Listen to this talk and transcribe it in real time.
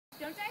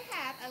Don't I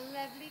have a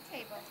lovely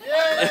table?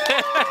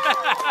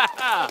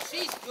 Yeah!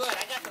 She's good.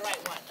 I got the right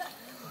one.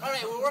 All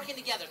right, we're working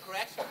together,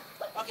 correct?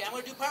 Okay, I'm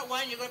going to do part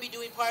one. You're going to be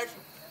doing part two.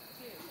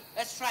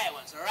 Let's try it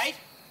once, all right?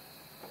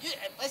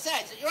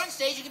 Besides, you're on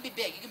stage. You can be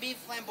big. You can be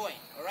flamboyant,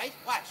 all right?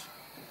 Watch.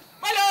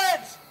 My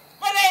lords,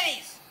 my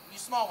ladies, you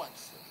small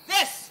ones.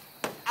 This,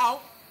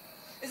 out,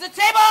 is a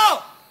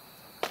table!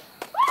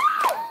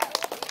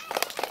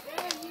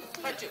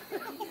 Part two.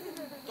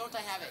 Don't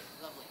I have a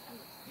lovely?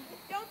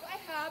 Don't I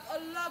have a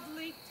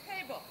lovely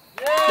table?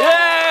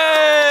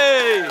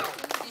 Yay!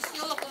 You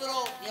still look a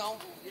little,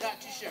 you're not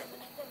too sure.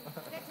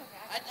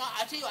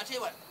 I'll tell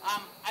you what.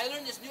 I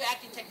learned this new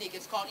acting technique.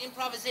 It's called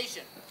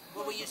improvisation,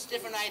 where we use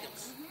different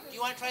items. Do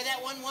you want to try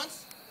that one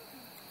once?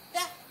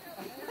 Yeah.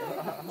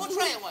 We'll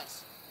try it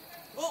once.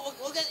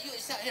 We'll get you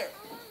here.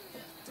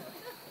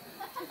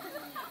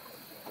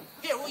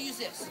 Here, we'll use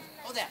this.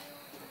 Hold that.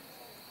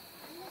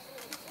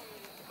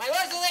 My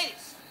lords and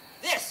ladies,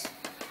 this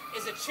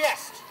is a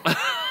chest.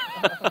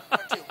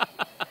 Part two.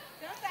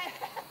 Don't I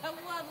have a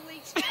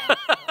lovely chest?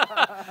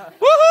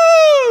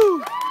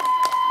 Woohoo!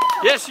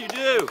 Yes, you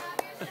do.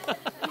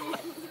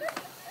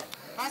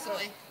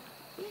 Possibly.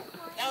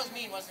 That was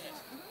mean, wasn't it?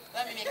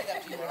 Let me make it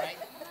up to you, all right?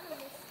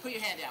 Put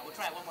your hand down. We'll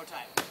try it one more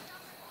time.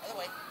 Other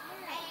way.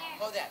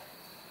 Hold that.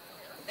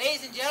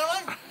 Ladies and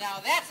gentlemen, now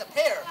that's a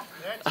pear.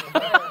 Don't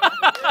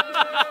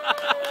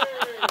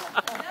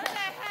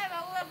I have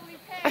a lovely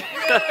pear?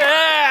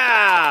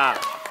 Yeah!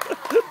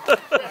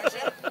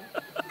 Marsha,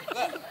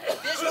 look,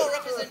 visual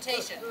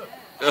representation.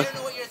 I don't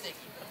know what you're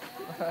thinking.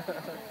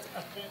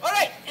 All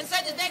right,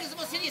 inside this bag is the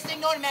most hideous thing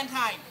known to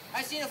mankind.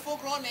 I've seen a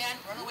full-grown man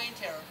run away in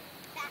terror.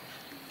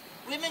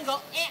 Women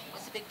go,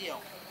 what's the big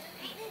deal?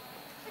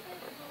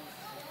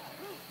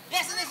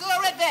 Yes, in this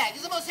little red bag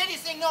is the most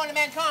hideous thing known to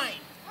mankind.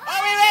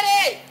 Are we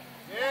ready?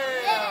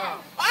 Yeah!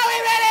 Are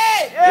we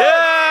ready?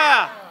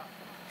 Yeah!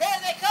 Here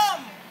they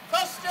come,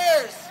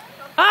 coasters.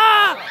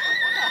 Ah!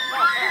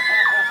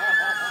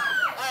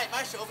 All right,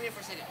 Marsha, over here for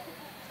a second.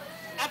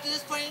 Up to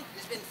this point,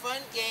 there's been fun,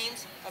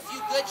 games, a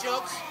few good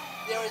jokes.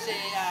 There was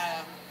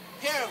a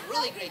pair of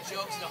really great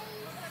jokes. No.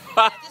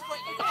 At this point,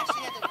 you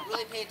actually have to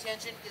really pay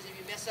attention, because if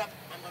you mess up,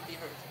 I'm going to be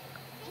hurt.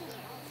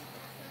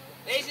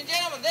 Ladies and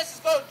gentlemen, this is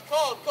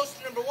called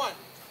coaster number 1.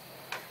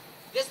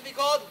 This will be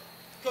called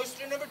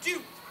coaster number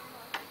 2.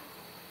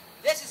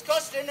 This is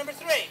coaster number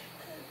 3.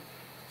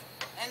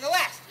 And the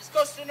last is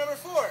coaster number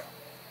 4.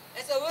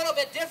 It's a little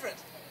bit different.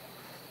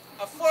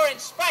 A 4-inch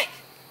spike.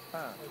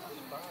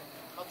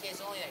 Okay,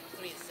 it's only like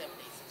 3 7/8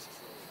 inches.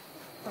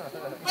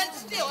 But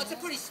still, it's a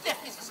pretty stiff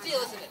piece of steel,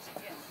 isn't it?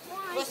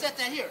 We'll set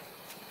that here.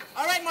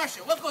 All right,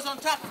 Marsha, what goes on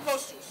top of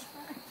coasters?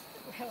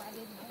 Well, I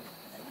didn't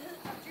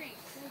know.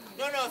 Drinks.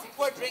 No, if you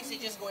pour drinks, they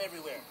just go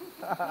everywhere.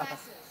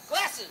 Glasses.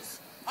 Glasses.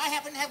 I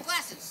happen to have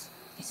glasses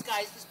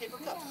disguised as paper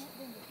cups.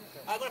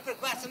 I'm going to put a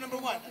glass of number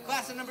 1, a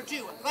glass of number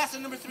 2, a glass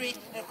of number 3,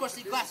 and of course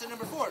the glass of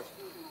number 4.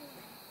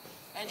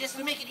 And just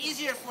to make it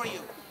easier for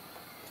you,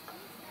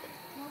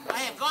 I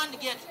have gone to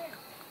get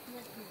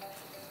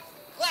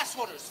glass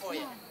holders for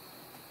you.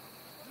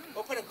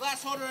 We'll put a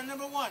glass holder on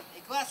number 1,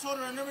 a glass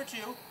holder on number 2,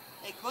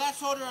 a glass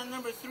holder on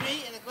number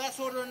 3, and a glass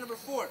holder on number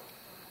 4.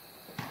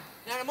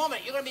 Now in a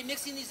moment, you're going to be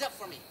mixing these up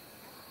for me.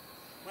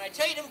 When I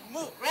tell you to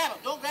move, grab them.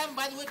 Don't grab them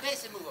by the wood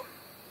base and move them.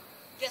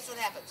 Guess what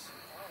happens?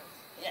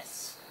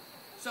 Yes.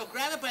 So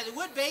grab it by the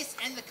wood base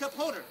and the cup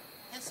holder.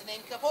 Hence the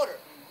name cup holder.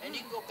 And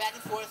you can go back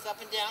and forth,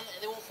 up and down,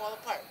 and they won't fall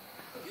apart.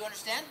 You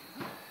understand?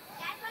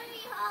 That's going to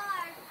be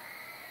hard.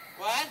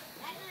 What?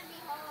 That's going to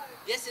be hard.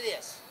 Yes, it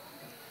is.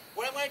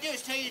 What I'm going to do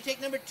is tell you to take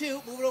number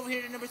 2, move it over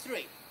here to number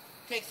 3.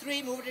 Take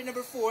 3, move it to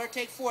number 4.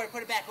 Take 4 and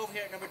put it back over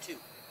here at number 2.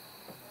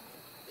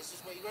 This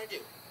is what you're going to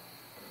do.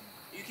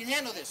 You can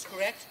handle this,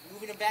 correct?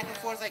 Moving them back and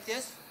forth like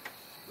this.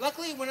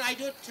 Luckily, when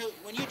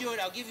you do it,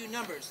 I'll give you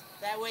numbers.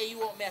 That way you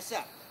won't mess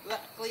up.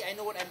 Luckily, I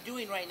know what I'm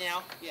doing right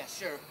now. Yeah,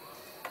 sure.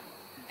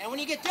 And when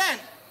you get done,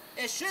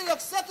 it should look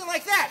something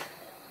like that.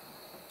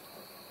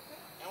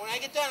 And when I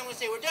get done, I'm going to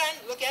say, we're done.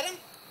 Look at them.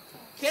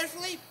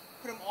 Carefully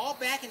put them all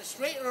back in a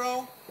straight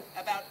row,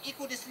 about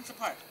equal distance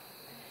apart.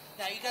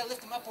 Now, you got to lift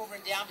them up over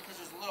and down because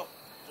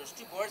there's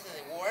 2 boards and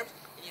they warped.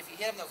 And if you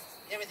hit them,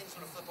 everything's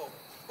going to flip over.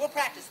 We'll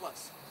practice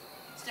once.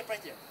 Step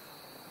right there.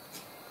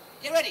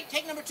 Get ready.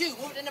 Take number 2,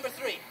 move it to number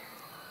 3.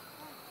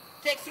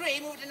 Take 3,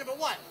 move it to number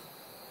 1.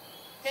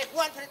 Take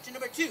 1, put it to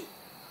number 2.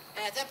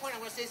 And at that point, I'm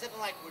going to say something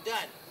like, we're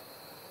done.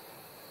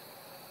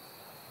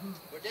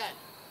 We're done.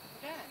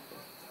 Done.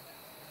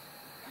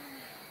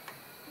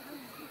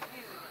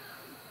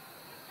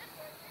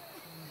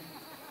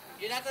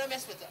 You're not going to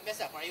mess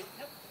up, are you?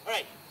 Nope. All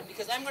right,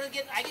 because I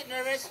get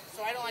nervous,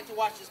 so I don't like to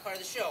watch this part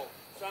of the show.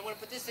 So I'm going to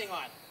put this thing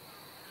on.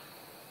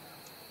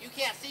 You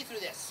can't see through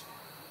this.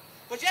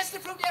 But just to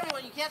prove to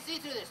everyone you can't see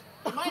through this,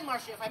 do you mind,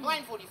 Marsha, if I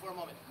blindfold you for a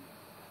moment?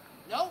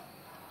 No?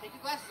 Take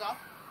your glasses off.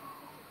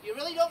 You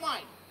really don't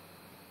mind?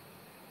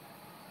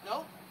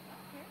 No?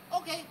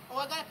 Okay. Oh,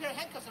 I got a pair of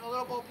handcuffs and a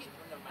little Bo Peep.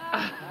 Never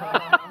mind.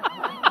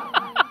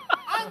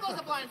 I'm going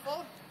to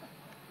blindfold.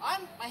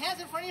 My hands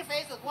in front of your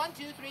face with 1,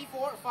 2, 3,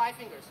 4, or 5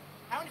 fingers.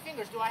 How many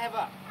fingers do I have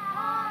up?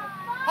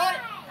 Hold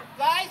it.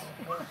 Guys,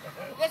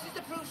 this is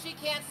to prove she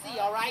can't see,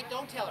 all right?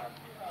 Don't tell her.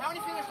 How many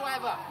fingers do I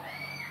have up?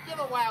 Give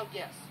a wild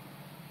guess.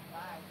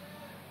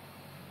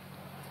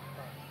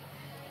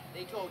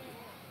 They told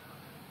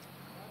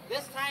you.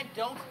 This time,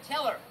 don't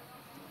tell her.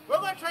 We're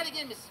going to try it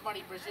again, Mrs.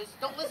 Smarty Britches.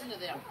 Don't listen to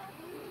them.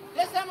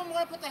 This time, I'm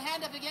going to put the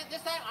hand up again.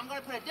 This time, I'm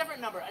going to put a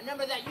different number, a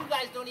number that you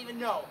guys don't even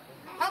know.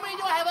 How many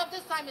do I have up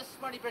this time, Mrs.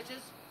 Smarty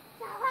Britches?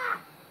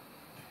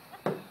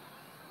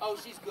 Oh,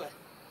 she's good.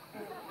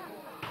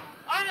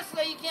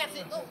 Honestly, you can't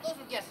see. Those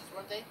were guesses,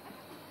 weren't they?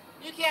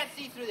 You can't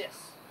see through this.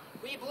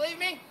 Will you believe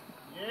me?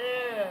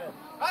 Yeah.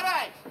 All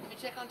right. Let me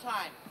check on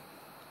time.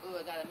 Ooh,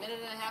 I got a minute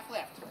and a half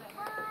left.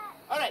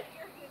 All right.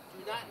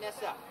 Do not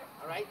mess up.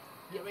 All right?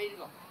 Get ready to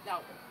go.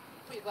 Now,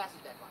 put your glasses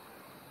back on.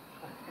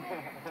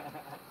 Okay.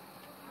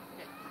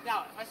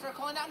 Now, if I start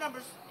calling out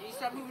numbers and you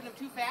start moving them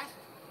too fast,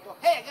 go,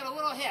 hey, I got a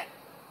little ahead.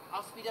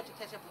 I'll speed up to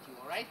catch up with you,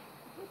 all right?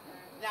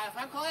 Now, if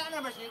I'm calling out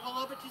numbers and you go a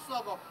little bit too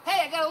slow, go,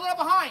 hey, I got a little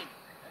behind.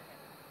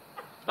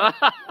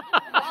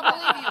 I'll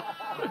believe you.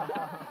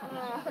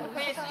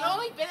 Okay, it's the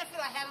only benefit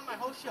I have in my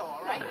whole show,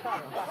 all right?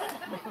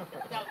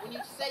 Now, when you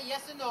say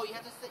yes and no, you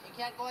have to say, you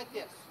can't go like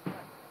this.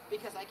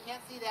 Because I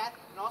can't see that,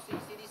 and also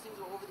you see these things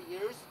go over the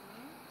ears.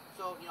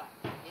 So, you know,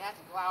 you have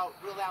to go out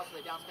real loud so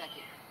they bounce back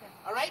in.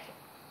 All right?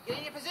 Get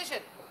in your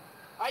position.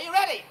 Are you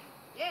ready?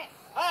 Yes.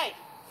 All right.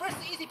 First,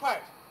 the easy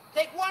part.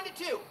 Take 1 to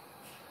 2,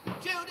 2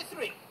 to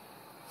 3,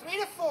 3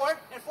 to 4,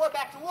 and 4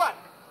 back to 1.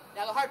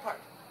 Now the hard part.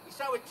 You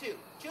start with 2,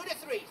 2 to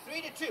 3,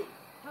 3 to 2,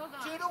 Hold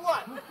on. 2 to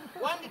 1,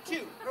 1 to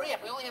 2. Hurry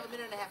up. We only have a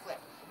minute and a half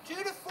left. 2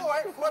 to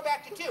 4, 4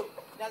 back to 2.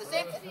 Now the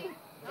same thing.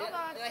 Hold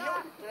on. Did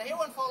I hear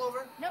one fall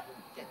over? Nope.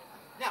 Okay.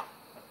 Now,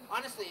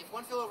 honestly, if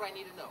one fell over, I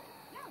need to know.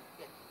 No.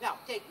 Okay. Now,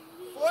 take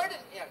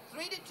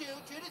 3 to 2,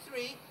 2 to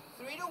 3,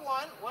 3 to 1,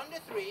 1 to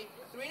 3,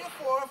 3 to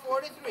 4,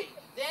 4 to 3.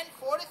 Then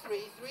 4 to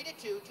 3, 3 to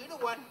 2, 2 to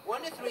 1,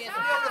 1 to 3, and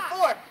 3 over to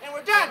 4. And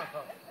we're done.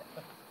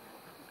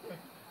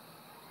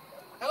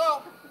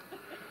 Hello?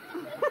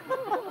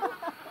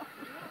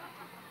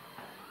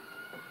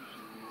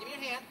 Give me your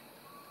hand.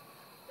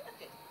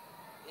 Okay.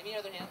 Give me your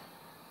other hand.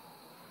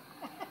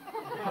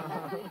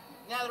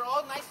 Now they're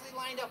all nicely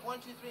lined up, 1,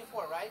 2, 3, and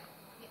 4, right?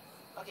 Yes.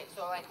 Okay,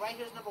 so like right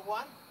here's number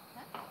 1,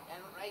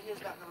 and right here's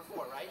about number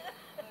 4, right?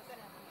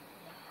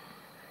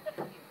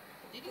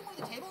 Did you move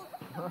the table?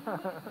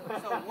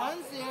 So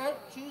 1's there,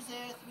 2's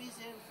there, 3's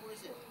there, and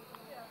 4's there.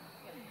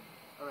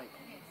 All right.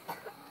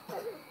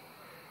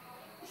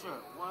 Sure.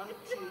 1, 2,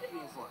 3,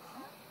 and 4.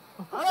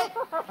 All right.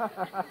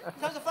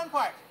 Comes the fun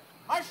part.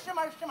 Marsha,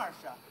 Marsha,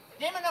 Marsha.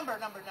 Name a number.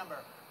 3.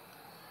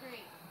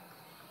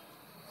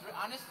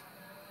 Honest?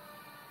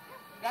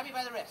 Grab me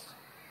by the wrist.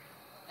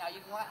 Now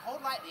you can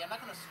hold lightly. I'm not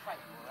going to strike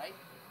you, all right?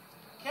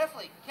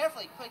 Carefully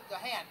put the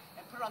hand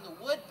and put it on the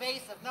wood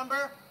base of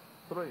number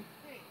 3.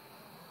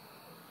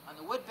 On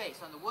the wood base.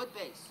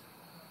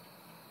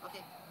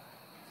 Okay.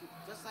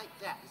 Just like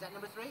that. Is that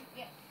number 3?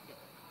 Yes. Okay.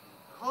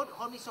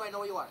 Hold me so I know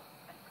where you are.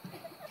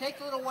 Take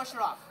the little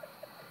washer off.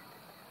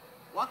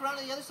 Walk around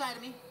to the other side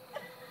of me.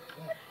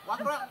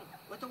 Walk around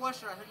with the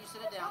washer. I heard you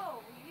set it down.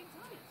 Oh, you didn't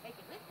tell me to take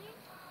it with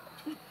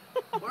me.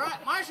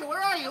 Marsha,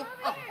 where are you?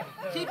 Oh,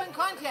 keep in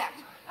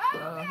contact.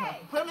 Okay.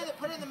 Put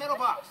it in the metal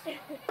box. You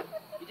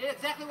did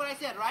exactly what I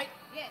said, right?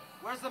 Yes.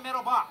 Where's the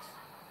metal box?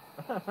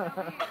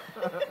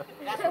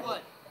 That's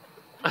wood.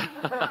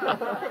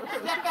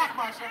 Step back,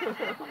 Marsha.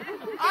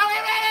 Are we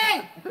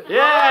ready?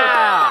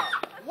 Yeah!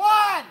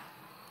 1,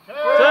 2,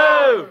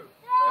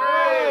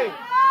 3,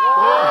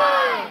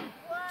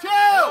 2,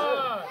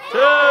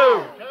 2,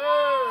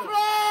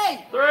 3.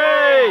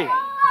 3.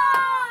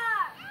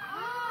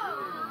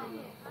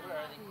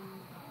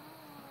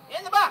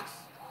 In the box.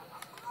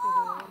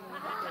 All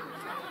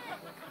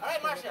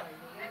right, Marsha.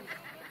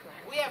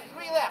 We have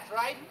 3 left,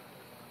 right?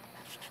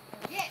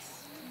 Yes.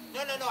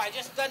 No. I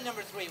just done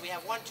number 3. We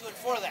have 1, 2, and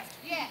 4 left.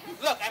 Yes.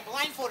 Look, I'm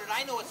blindfolded.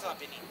 I know what's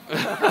up in here.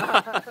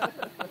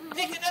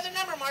 Pick another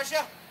number,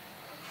 Marsha.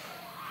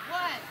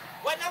 1.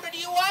 What number do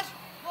you want?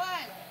 1.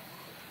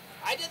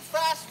 I did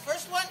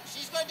first one.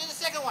 She's going to do the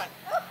second one.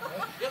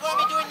 You're going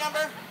to be doing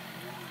number?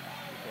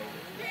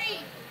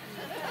 3.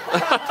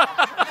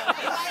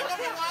 You want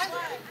number 1?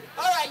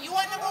 All right, you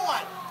want number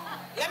 1.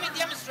 Let me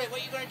demonstrate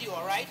what you're going to do,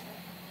 all right?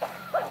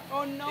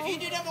 Oh, no. If you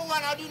do number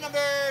 1, I'll do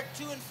number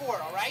 2 and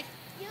 4, all right?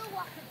 You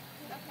walk.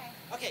 Okay.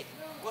 Okay,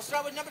 we'll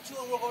start with number 2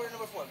 and we'll go to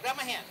number 4. Grab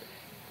my hand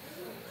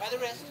by the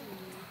wrist.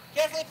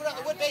 Carefully put on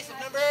the wood base of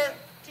number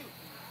 2. 2?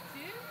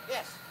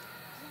 Yes.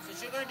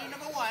 Since you're going to do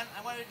number 1,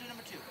 I want you to do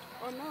number 2.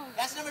 Oh no.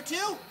 That's number 2?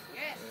 Yes.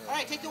 All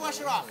right, take the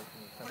washer off.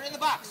 Put it in the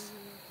box.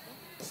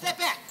 Step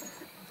back.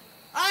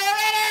 Are you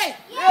ready?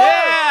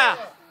 Yeah!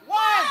 1.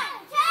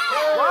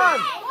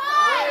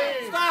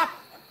 1. Stop.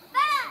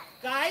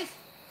 Guys.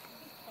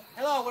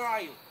 Hello, where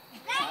are you?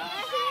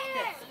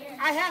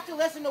 I have to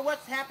listen to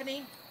what's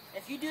happening.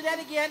 If you do that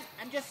again,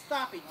 I'm just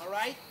stopping, all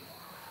right?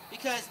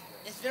 Because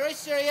it's very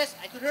serious.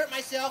 I could hurt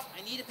myself.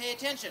 I need to pay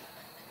attention.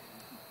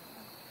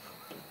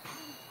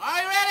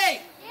 Are you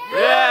ready?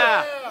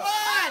 Yeah!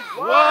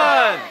 1,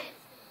 1,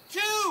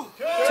 2,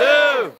 2.